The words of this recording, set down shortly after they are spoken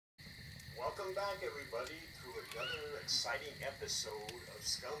Welcome back, everybody, to another exciting episode of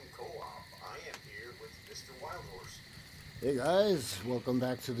Scum Co-op. I am here with Mr. Wildhorse. Hey guys, welcome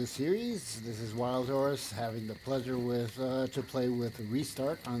back to the series. This is Wild Horse having the pleasure with to play with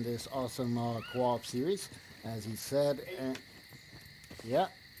Restart on this awesome co-op series. As he said, Hey, and yeah,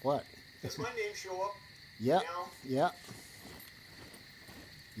 what? does my name show up Yeah, now? yeah,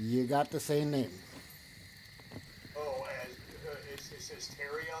 you got the same name. Oh, it says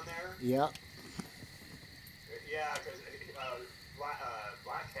Terry on there? Yeah, Yeah, because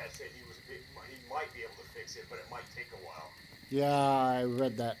Black Cat said he might be able to fix it, but it might take a while. yeah, I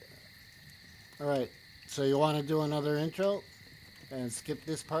read that. All right, so you want to do another intro and skip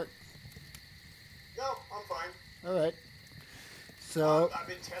this part? No, I'm fine. All right. So I've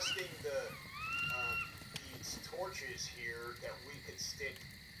been testing these torches here that we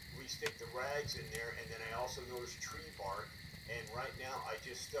stick the rags in there, and then I also noticed tree bark. And right now, I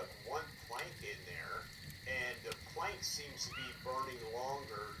just stuck one plank in there, and the plank seems to be burning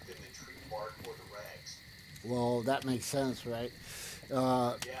longer than the tree bark or the rags. well, that makes sense, right?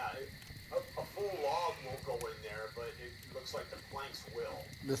 Yeah, a full log won't go in there, but it looks like the planks will.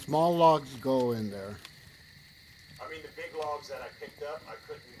 The small logs go in there. I mean, the big logs that I picked up, I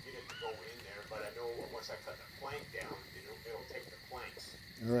couldn't get it to go in there, but I know once I cut the plank down, it'll take the planks.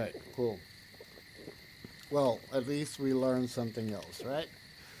 All right, cool. Well, at least we learned something else, right?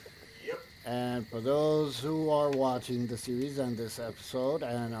 Yep. And for those who are watching the series and this episode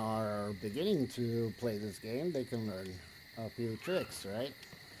and are beginning to play this game, they can learn a few tricks, right?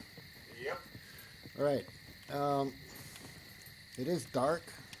 Yep. All right. Um, it is dark.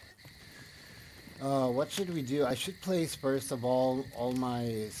 What should we do? I should place first of all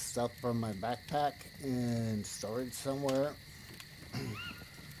my stuff from my backpack in storage somewhere.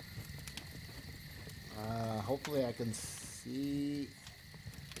 Hopefully I can see.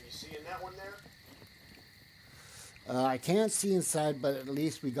 Can you see in that one there? I can't see inside, but at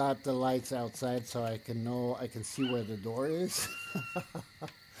least we got the lights outside, so I can see where the door is.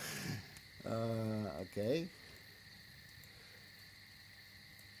 Okay.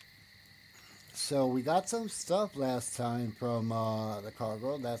 So we got some stuff last time from the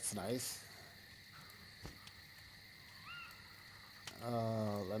cargo. That's nice.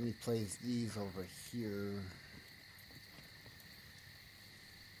 Let me place these over here.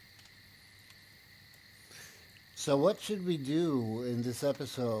 So what should we do in this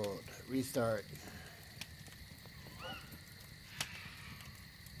episode? Restart.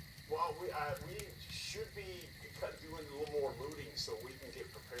 Well, we should be doing a little more looting so we can get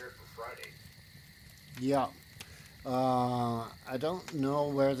prepared for Friday. Yeah. I don't know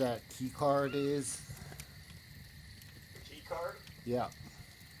where that key card is. The key card? Yeah.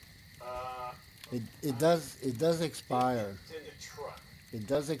 Uh, It does expire. it's in the truck. It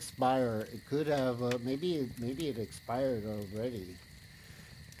does expire. It could have maybe it expired already,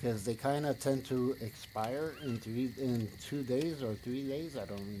 because they kind of tend to expire in 2 days or 3 days. I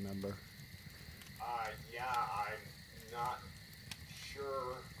don't remember. Yeah, I'm not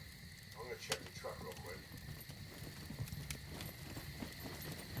sure. I'm gonna check the truck real quick.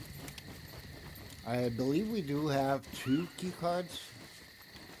 I believe we do have two key cards.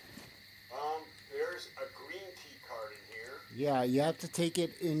 There's a green key card in here. Yeah, you have to take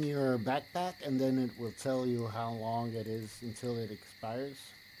it in your backpack, and then it will tell you how long it is until it expires.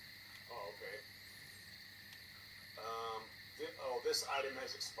 Oh, okay. This item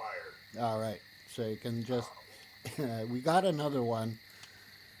has expired. All right, so you can just. Oh, We got another one.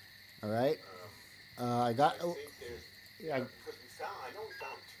 All right. I got. I think there's I, because I know we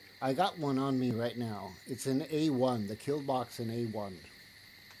found two. I got one on me right now. It's an A1, the kill box in A1.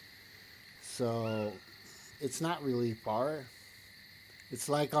 So it's not really far. It's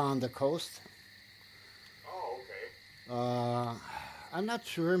like on the coast. Oh, okay. Uh, I'm not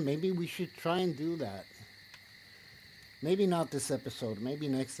sure. Maybe we should try and do that. Maybe not this episode. Maybe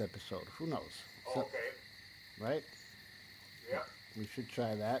next episode. Who knows? Oh, So, okay. right? Yep. We should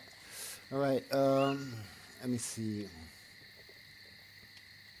try that. All right. Let me see.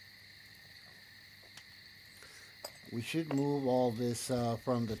 We should move all this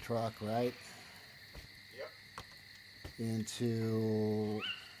from the truck, right? Yep. Into.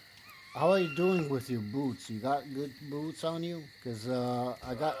 How are you doing with your boots? You got good boots on you? Because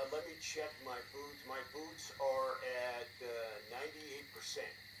I got. Let me check my boots. My boots are at 98%.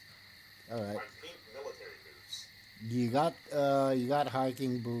 All right. My pink military boots. You got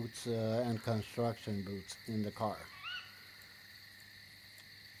hiking boots and construction boots in the car.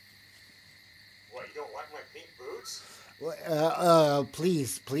 What, you don't like my pink boots?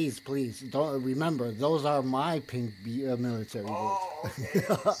 Please, don't remember. Those are my pink military boots. Oh,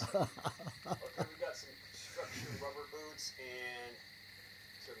 okay.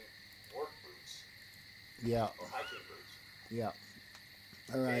 Yeah, or hiking boots. yeah.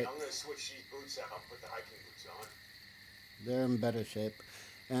 All Okay, right, I'm gonna switch these boots out. Put the hiking boots on. they're in better shape.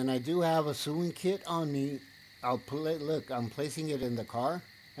 And I do have a sewing kit on me. I'll play. Look, I'm placing it in the car,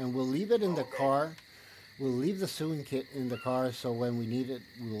 and we'll leave it in Oh, the okay. car. We'll leave the sewing kit in the car, so when we need it,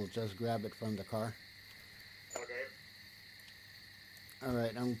 we'll just grab it from the car. Okay. All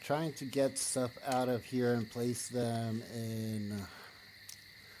right, I'm trying to get stuff out of here and place them in.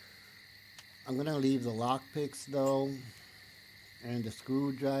 I'm gonna leave the lockpicks though, and the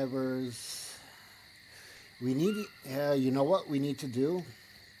screwdrivers. We need. You know what we need to do?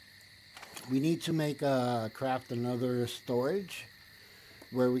 We need to make craft another storage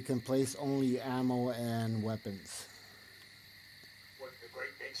where we can place only ammo and weapons. What, the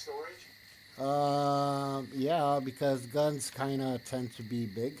great big storage? Yeah, because guns kind of tend to be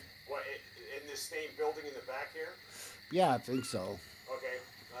big. What, in this same building in the back here? Yeah, I think so. Okay.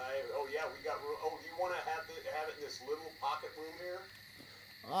 Oh yeah, we got room. Oh, do you want to have it in this little pocket room here?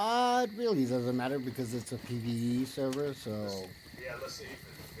 It really doesn't matter because it's a PvE server, Let's, so yeah, let's see if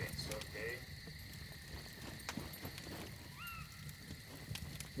it fits. Okay.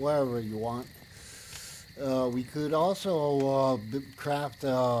 wherever you want. We could also craft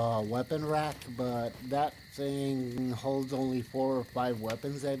a weapon rack, but that thing holds only 4 or 5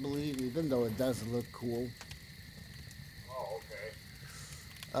 weapons, I believe, even though it does look cool. Oh,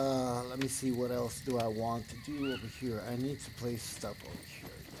 okay. Let me see what else do I want to do over here. I need to place stuff over here.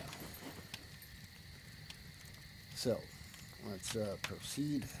 Yeah. So, let's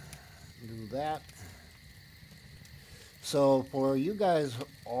proceed. Do that. So for you guys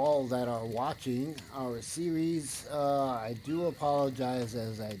all that are watching our series, I do apologize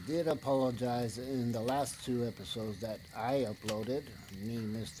as I did apologize in the last 2 episodes that I uploaded, me,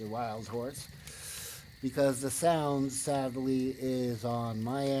 Mr. Wild Horse, because the sound sadly is on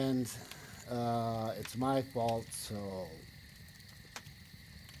my end. It's my fault, so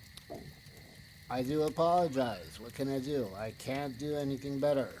I do apologize. What can I do? I can't do anything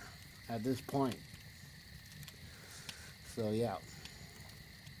better at this point. So yeah.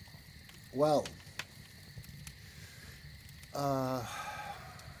 Well, uh,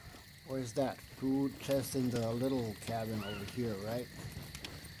 where's that food chest in the little cabin over here, right?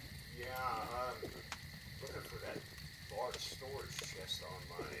 Yeah, looking for that large storage chest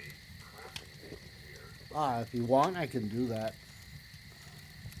on my crafting menu here. If you want, I can do that.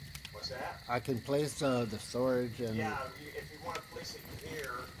 What's that? I can place the storage and. Yeah, if you want to place it in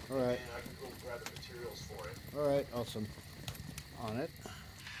here, All and right. then I can go grab the materials for it. All right, awesome. On it.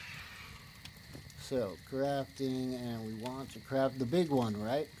 So crafting, and we want to craft the big one,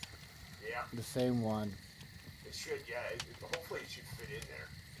 right? Yeah, The same one. it should. Yeah, hopefully it should fit in there.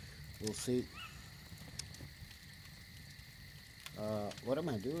 We'll see. What am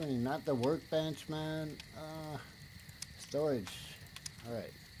I doing? Not the workbench, man. Storage. All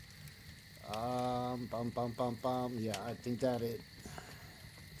right. Bum, bum, bum, bum. Yeah, I think that it.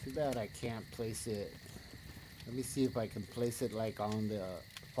 Too bad I can't place it. Let me see if I can place it like on the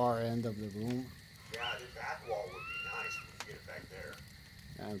far end of the room. Yeah, the back wall would be nice if we could get it back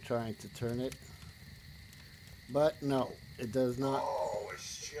there. I'm trying to turn it, but no, it does not. Oh,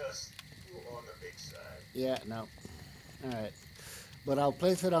 it's just on the big side. Yeah, no. All right, but I'll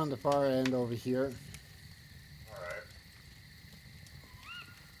place it on the far end over here. All right.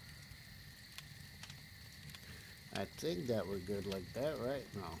 I think that we're good like that, right?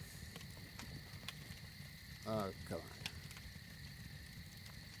 No. Oh, come on.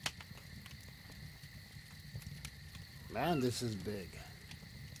 Man, this is big.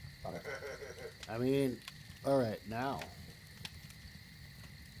 I mean, all right, now.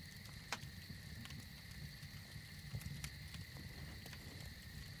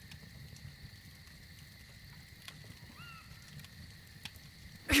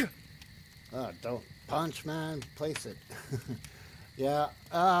 Don't punch, man. Place it. Yeah.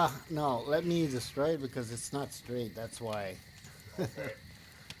 No. Let me destroy it because it's not straight. That's why. Okay.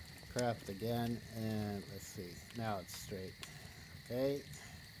 Craft again, and let's see. Now it's straight. Okay.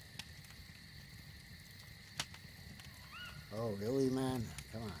 Oh, really, man?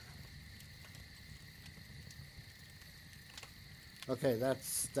 Come on. Okay,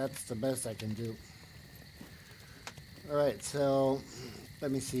 that's the best I can do. All right, so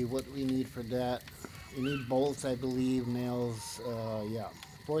let me see what we need for that. We need bolts, I believe, nails. Yeah,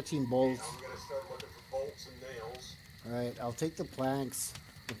 14 bolts. I'm gonna start looking for bolts and nails. All right, I'll take the planks.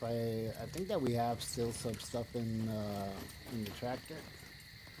 If I think that we have still some stuff in the tractor.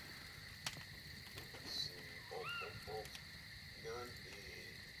 Let's see, bolt. None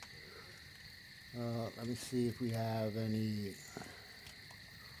in here. Let me see if we have any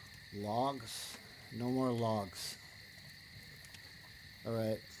logs. No more logs. All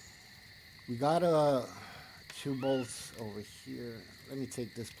right. We got two bolts over here. Let me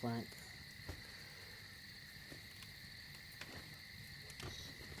take this plank. Let's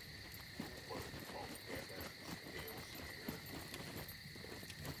see. What? Oh, okay, I got a few nails here.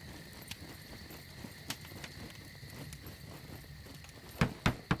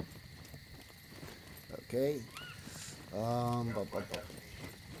 Okay. Yeah, I Bu- bu- might bu- have to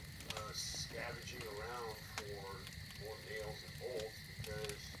be scavenging around for more nails and bolts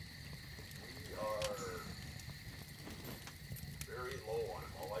because we are very low on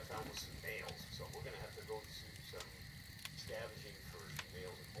them. All I found was some nails, so we're gonna have to go to some scavenging for some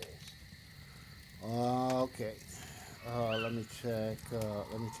nails and bolts. okay. Let me check.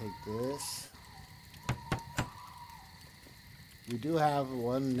 Let me take this. We do have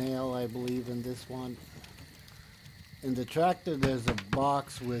one nail, I believe, in this one. In the tractor, there's a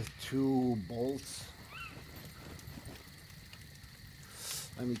box with two bolts.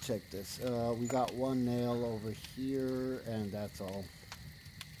 Let me check this. We got one nail over here, and that's all.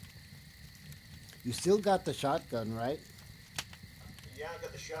 You still got the shotgun, right? Yeah, I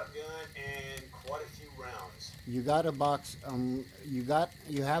got the shotgun and quite a few rounds. You got a box.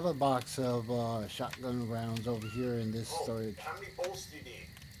 You have a box of shotgun rounds over here in this Oh, storage. how many bolts do you need?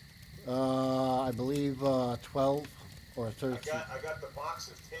 I believe 12 or I 13. got I got the box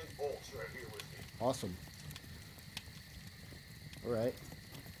of 10 bolts right here with me. Awesome. All right.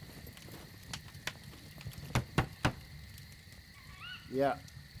 Yeah.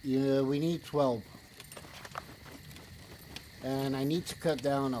 Yeah, we need 12. And I need to cut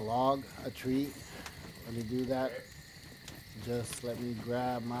down a log, a tree. Let me do that. Okay. Just let me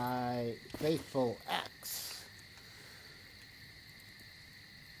grab my faithful axe.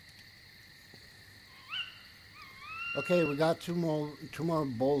 Okay, we got two more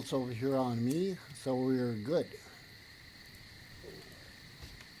bolts over here on me, so we're good.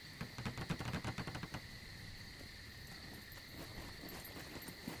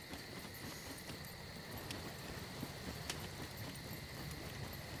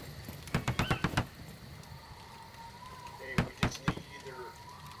 Okay, we just need either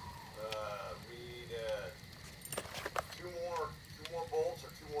we need two more bolts or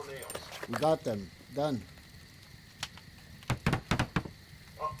two more nails. We got them. Done.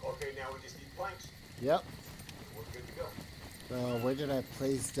 Oh, okay, now we just need planks. Yep. We're good to go. Where did I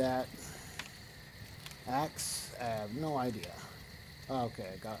place that axe? I have no idea. Okay,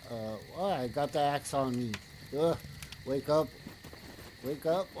 I got the axe on me. Ugh, wake up. Wake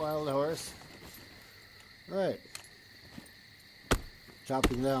up, wild horse. Right.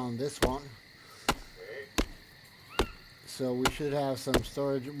 Chopping down this one. Okay. So we should have some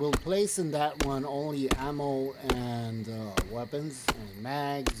storage. We'll place in that one only ammo and weapons and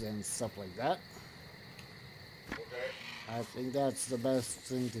mags and stuff like that. Okay. I think that's the best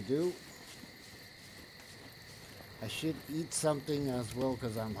thing to do. I should eat something as well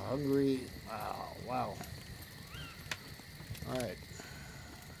because I'm hungry. Wow, wow. All right.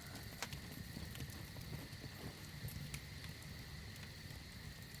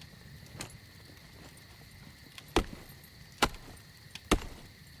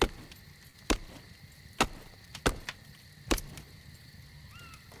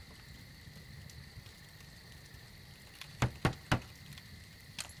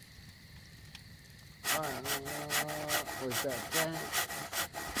 All right. Where's that plank?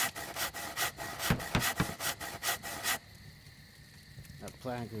 That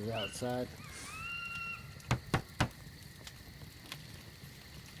plank is outside.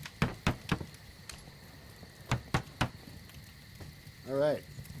 All right.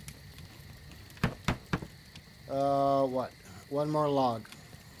 What? One more log.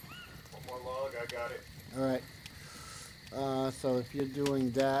 One more log, I got it. All right. So if you're doing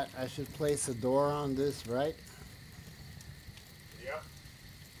that, I should place a door on this, right? Yep.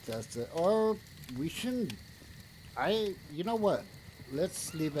 That's it. Or we shouldn't. You know what?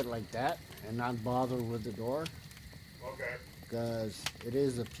 Let's leave it like that and not bother with the door Okay. because it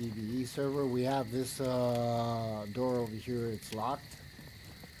is a PvE server. We have this door over here. It's locked.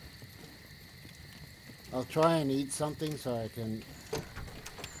 I'll try and eat something so I can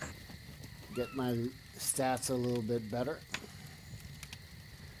get my stats a little bit better.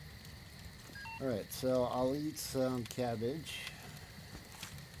 Alright, so I'll eat some cabbage.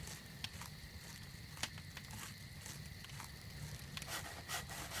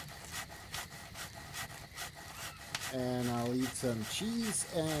 And I'll eat some cheese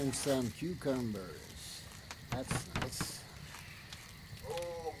and some cucumbers. That's nice.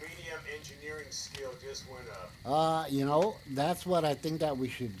 Oh, medium engineering skill just went up. You know, that's what I think that we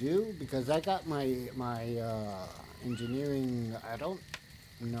should do because I got my engineering. I don't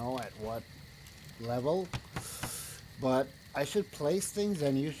know at what level, but I should place things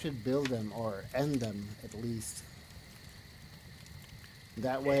and you should build them or end them at least.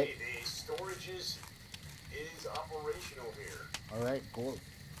 That way, Hey, the storage is operational here. all right, cool.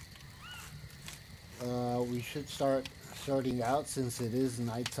 We should start sorting out since it is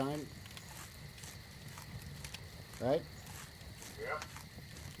nighttime, right? Yep.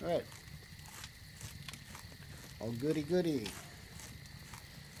 All right. Oh, goody goody.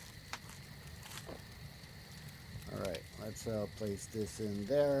 All right, let's place this in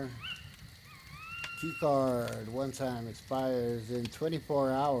there. Key card one time expires in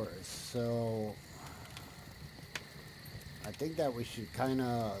 24 hours, so I think that we should kind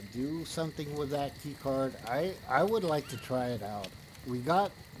of do something with that key card. I would like to try it out. We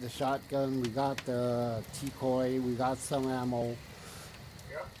got the shotgun, we got the decoy, we got some ammo.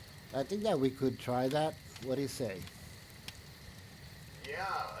 Yep. I think that we could try that. What do you say? Yeah,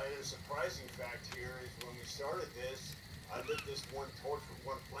 and a surprising fact here is when we started this, I lit this one torch with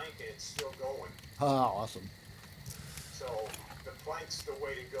one plank and it's still going. Ah, awesome. So the plank's the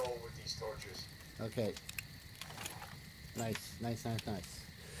way to go with these torches. Okay. Nice, nice, nice, nice.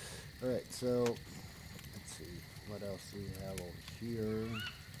 All right, so let's see what else do we have over here.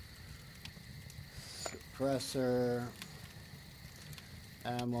 Suppressor,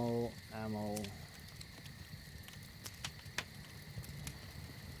 ammo, ammo.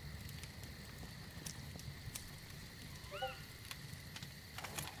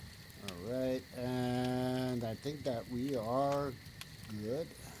 All right, and I think that we are good.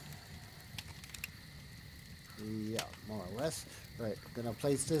 Yeah, more or less. Right, gonna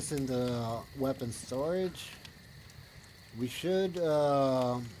place this in the weapon storage. We should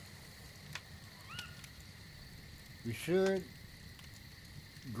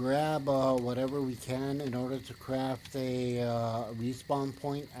grab whatever we can in order to craft a respawn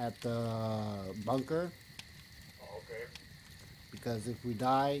point at the bunker. Okay. Because if we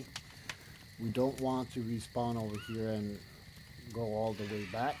die, we don't want to respawn over here and go all the way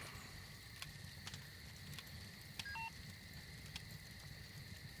back.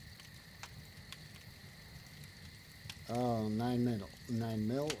 Oh, 9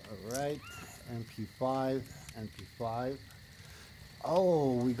 mil, alright. MP5, MP5.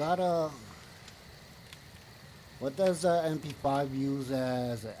 Oh, we got a... What does MP5 use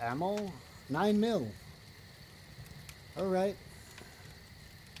as ammo? 9 mil. Alright.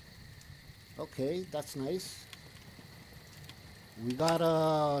 Okay, that's nice. We got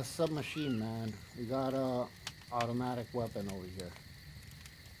a submachine, man. We got a automatic weapon over here.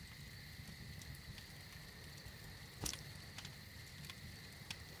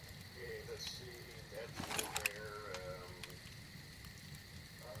 Okay, let's see. That's in there.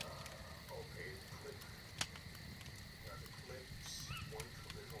 Okay, clip. Got the clips.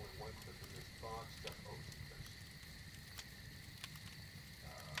 There's only one clip in this box. Oh, there's,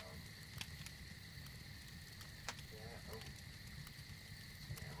 um, yeah, oh,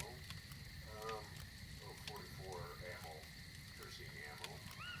 some ammo. Oh, 44 ammo. Piercing ammo.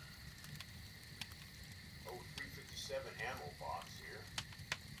 Oh, 357 ammo box here.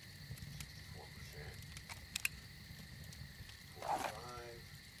 64%. 45.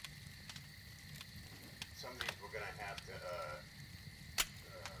 Some of these we're gonna have to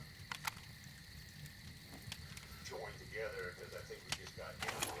join together because I think we just got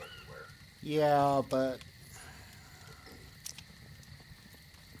ammo everywhere. Yeah, but...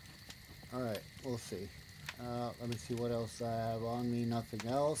 Alright, we'll see. Let me see what else I have on me. Nothing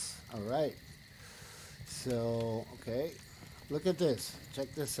else. Alright. So, okay. Look at this.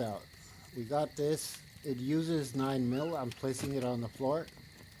 Check this out. We got this. It uses 9 mil. I'm placing it on the floor.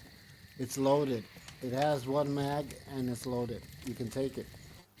 It's loaded. It has one mag and it's loaded. You can take it.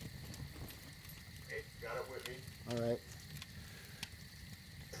 Hey, got it with me. Alright.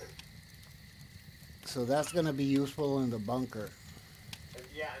 So that's going to be useful in the bunker.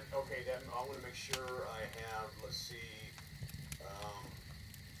 Yeah, okay, then I want to make sure I have, let's see,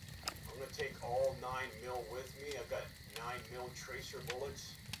 I'm going to take all 9 mil with me. I've got 9 mil tracer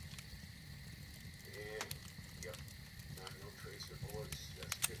bullets. And, yep, 9 mil tracer bullets.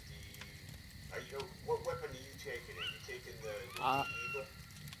 That's 50. What weapon are you taking? Are you taking the Eagle?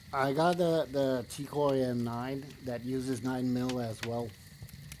 I got the decoy M9 that uses 9 mil as well.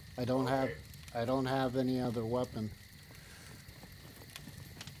 I don't have any other weapon.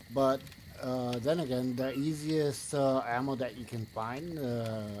 But then again, the easiest ammo that you can find,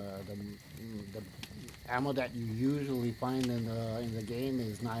 the ammo that you usually find in the game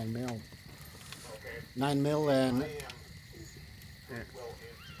is 9 mil. Okay. 9 mil And I and am pretty well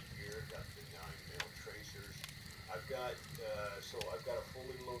empty here. Got the 9 mil tracers. I've got a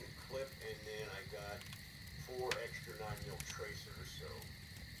fully loaded clip, and then I got four extra 9 mil tracers. So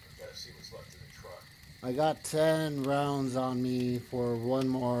I've got to see what's left in the truck. I got 10 rounds on me for one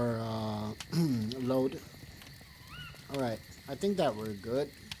more load. All right, I think that we're good.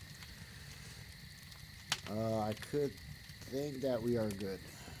 I could think that we are good.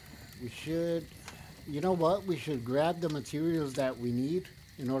 We should, you know what? We should grab the materials that we need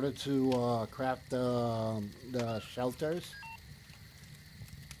in order to craft the shelters,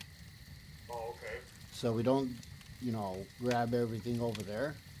 Oh, okay. so we don't, grab everything over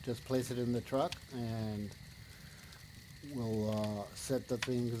there. Just place it in the truck, and we'll set the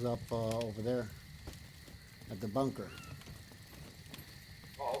things up over there at the bunker.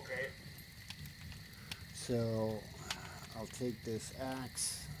 Oh, okay. So I'll take this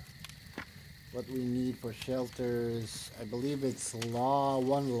axe. What we need for shelters, I believe it's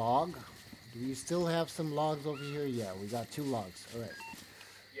one log. Do we still have some logs over here? Yeah, we got 2 logs. All right.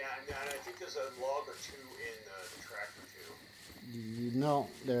 Yeah, and I think there's a log or two in the tractor too. No,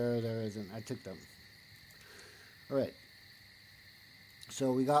 there isn't. I took them. All right.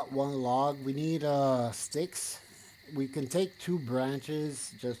 So we got 1 log. We need sticks. We can take 2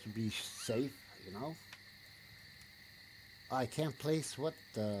 branches just to be safe. You know. I can't place what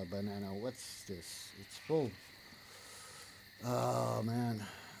the banana. What's this? It's full. Oh man.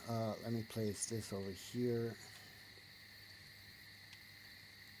 Let me place this over here.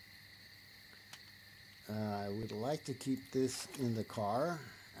 I would like to keep this in the car.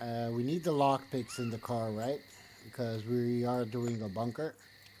 We need the lock picks in the car, right? Because we are doing a bunker.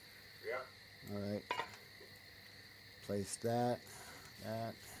 Yep. All right. Place that.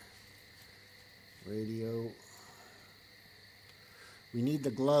 That. Radio. We need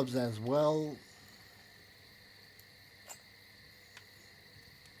the gloves as well.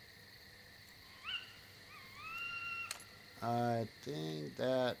 I think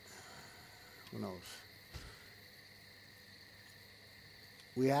that. Who knows?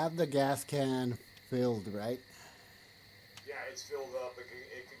 We have the gas can filled, right? Yeah, it's filled up. It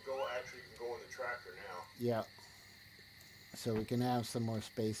can go. Actually, it can go in the tractor now. Yeah. So we can have some more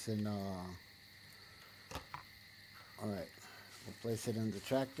space in. All right. We'll place it in the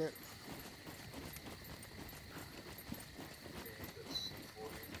tractor. Okay, let's see.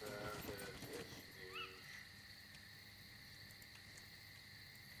 45 minutes.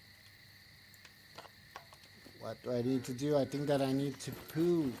 What do I need to do? I think that I need to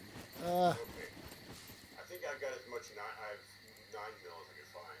poo. Uh, Okay. I think I've got as much I've 9 mil as I can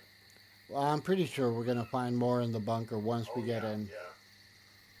find. well, I'm pretty sure we're gonna find more in the bunker once we Oh get yeah, in. yeah.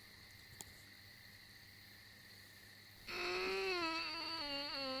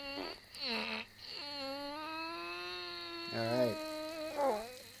 All right.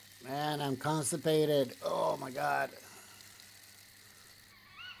 Man, I'm constipated. Oh my god.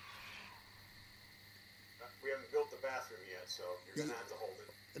 We haven't built the bathroom yet, so you're gonna have to hold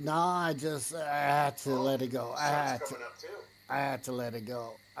it. No, I had to Oh, let it go. sun's coming up too. I had to let it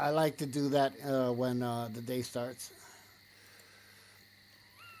go. I like to do that when the day starts.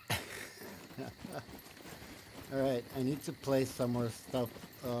 All right, I need to place some more stuff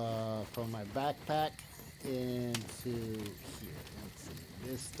from my backpack into here. Let's see,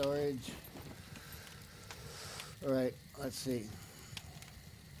 this storage. All right, let's see.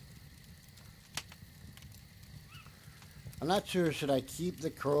 I'm not sure. Should I keep the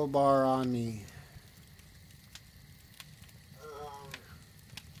crowbar on me? Um,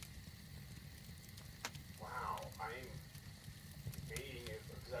 wow, I'm debating it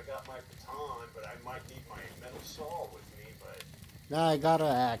because I got my baton, but I might need my metal saw with me. But No, I got an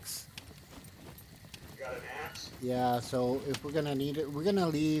axe. you got an axe? Yeah, so if we're gonna need it, we're gonna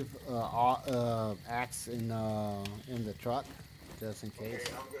leave axe in the truck, just in Okay, case.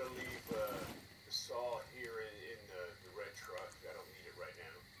 I'm gonna leave the saw here in the red truck. I don't need it right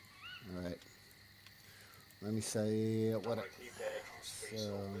now. All right. Let me say I'm what. gonna keep that extra space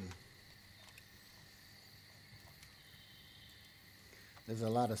So open. there's a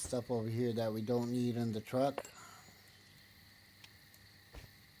lot of stuff over here that we don't need in the truck.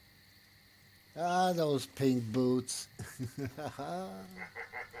 Ah, those pink boots.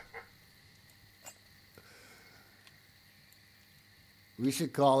 We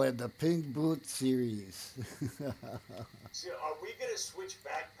should call it the Pink Boot series. So, are we gonna switch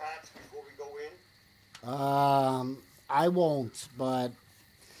backpacks before we go in? I won't, but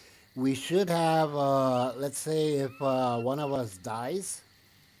we should have. Let's say if one of us dies,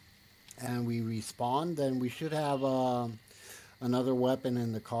 and we respawn, then we should have another weapon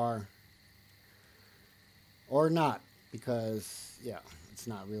in the car, or not, because yeah, it's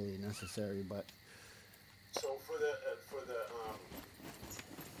not really necessary. But So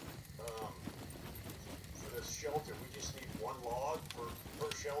um, for the shelter, we just need one log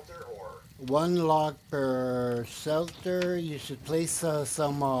per shelter, or one log per shelter. You should place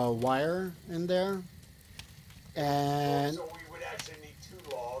some wire in there, okay. So and so we would actually need two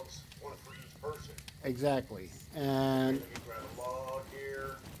logs, one for each person. exactly, Okay, and let me grab a log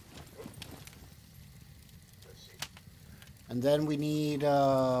here. Oop, let's see. then we need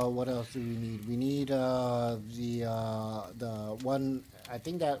what else do we need? We need the one. I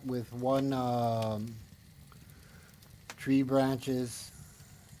think that with one tree branches,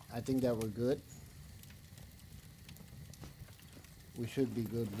 I think that we're good. We should be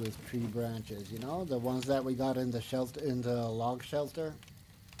good with tree branches. You know, the ones that we got in the shelter, in the log shelter.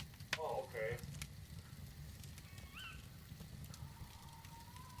 Oh, okay.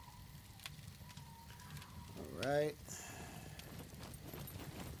 All right.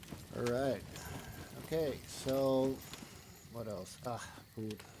 All right. Okay. So, what else? Ah,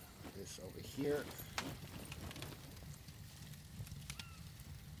 food. This over here.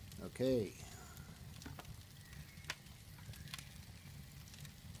 Okay.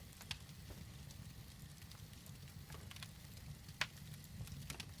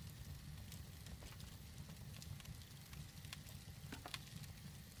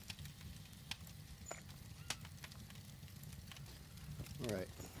 All right.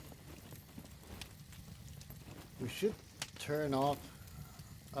 We should turn off.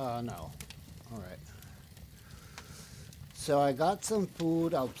 No. All right. So I got some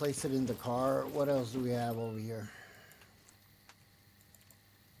food. I'll place it in the car. What else do we have over here?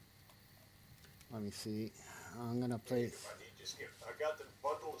 Let me see. I'm gonna Okay, if place I need just get, I got the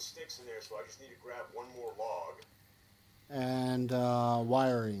bundle of sticks in there, so I just need to grab one more log. and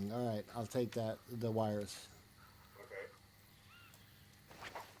wiring. All right, I'll take that. The wires. Okay.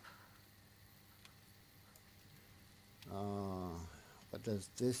 Uh, what does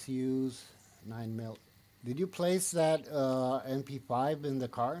this use? 9 mil. Did you place that MP5 in the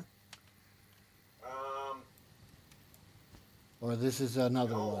car, Um, or this is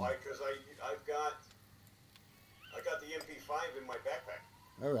another no, one? because I got the MP5 in my backpack.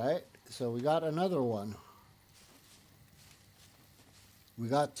 All right, so we got another one. We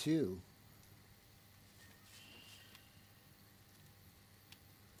got two.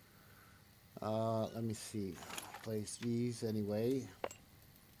 Let me see. Place these anyway.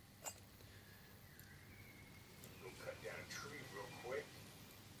 Go cut down a tree real quick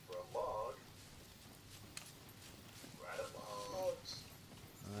for a log. Right of logs.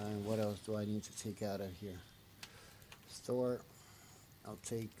 And what else do I need to take out of here? Store. I'll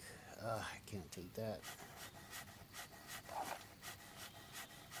take. I can't take that.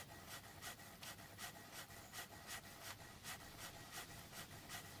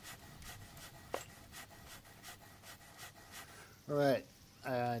 All right.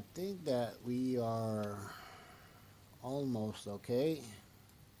 I think that we are almost okay.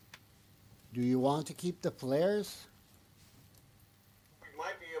 Do you want to keep the flares? We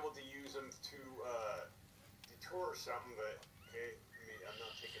might be able to use them to detour or something, but okay. I mean, I'm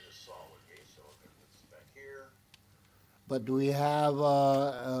not taking the saw with me, so I'm gonna put this back here. But do we have?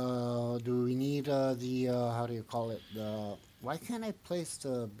 Do we need the? How do you call it? The. Why can't I place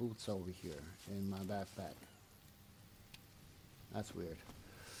the boots over here in my backpack? That's weird.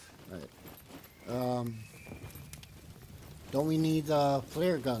 All right. Don't we need a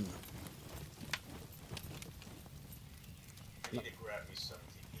flare gun? I need to grab me something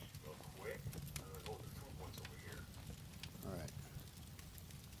to eat real quick. Oh, the food one's over here. All right.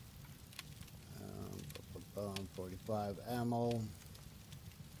 45 ammo.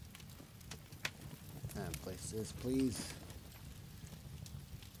 And place this, please.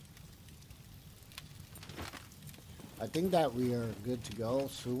 I think that we are good to go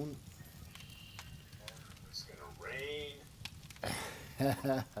soon. It's gonna rain.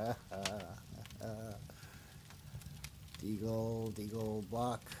 Deagle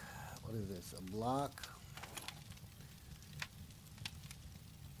block. What is this? A block.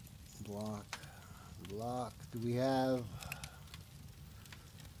 Block. Do we have?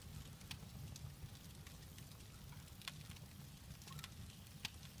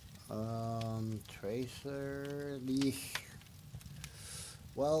 Tracer.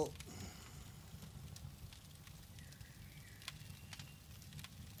 Well,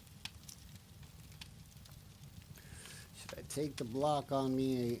 should I take the block on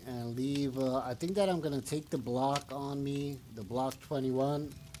me and leave? I think that I'm gonna take the block on me, the block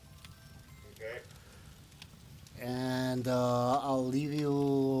 21, and I'll leave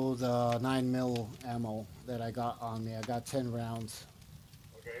you the 9 mil ammo that I got on me. I got 10 rounds.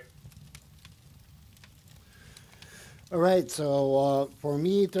 Okay. All right, so for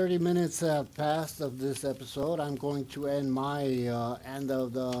me, 30 minutes have passed of this episode. I'm going to end my end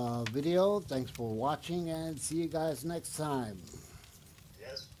of the video. Thanks for watching, and see you guys next time.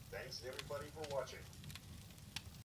 Yes. Thanks everybody for watching.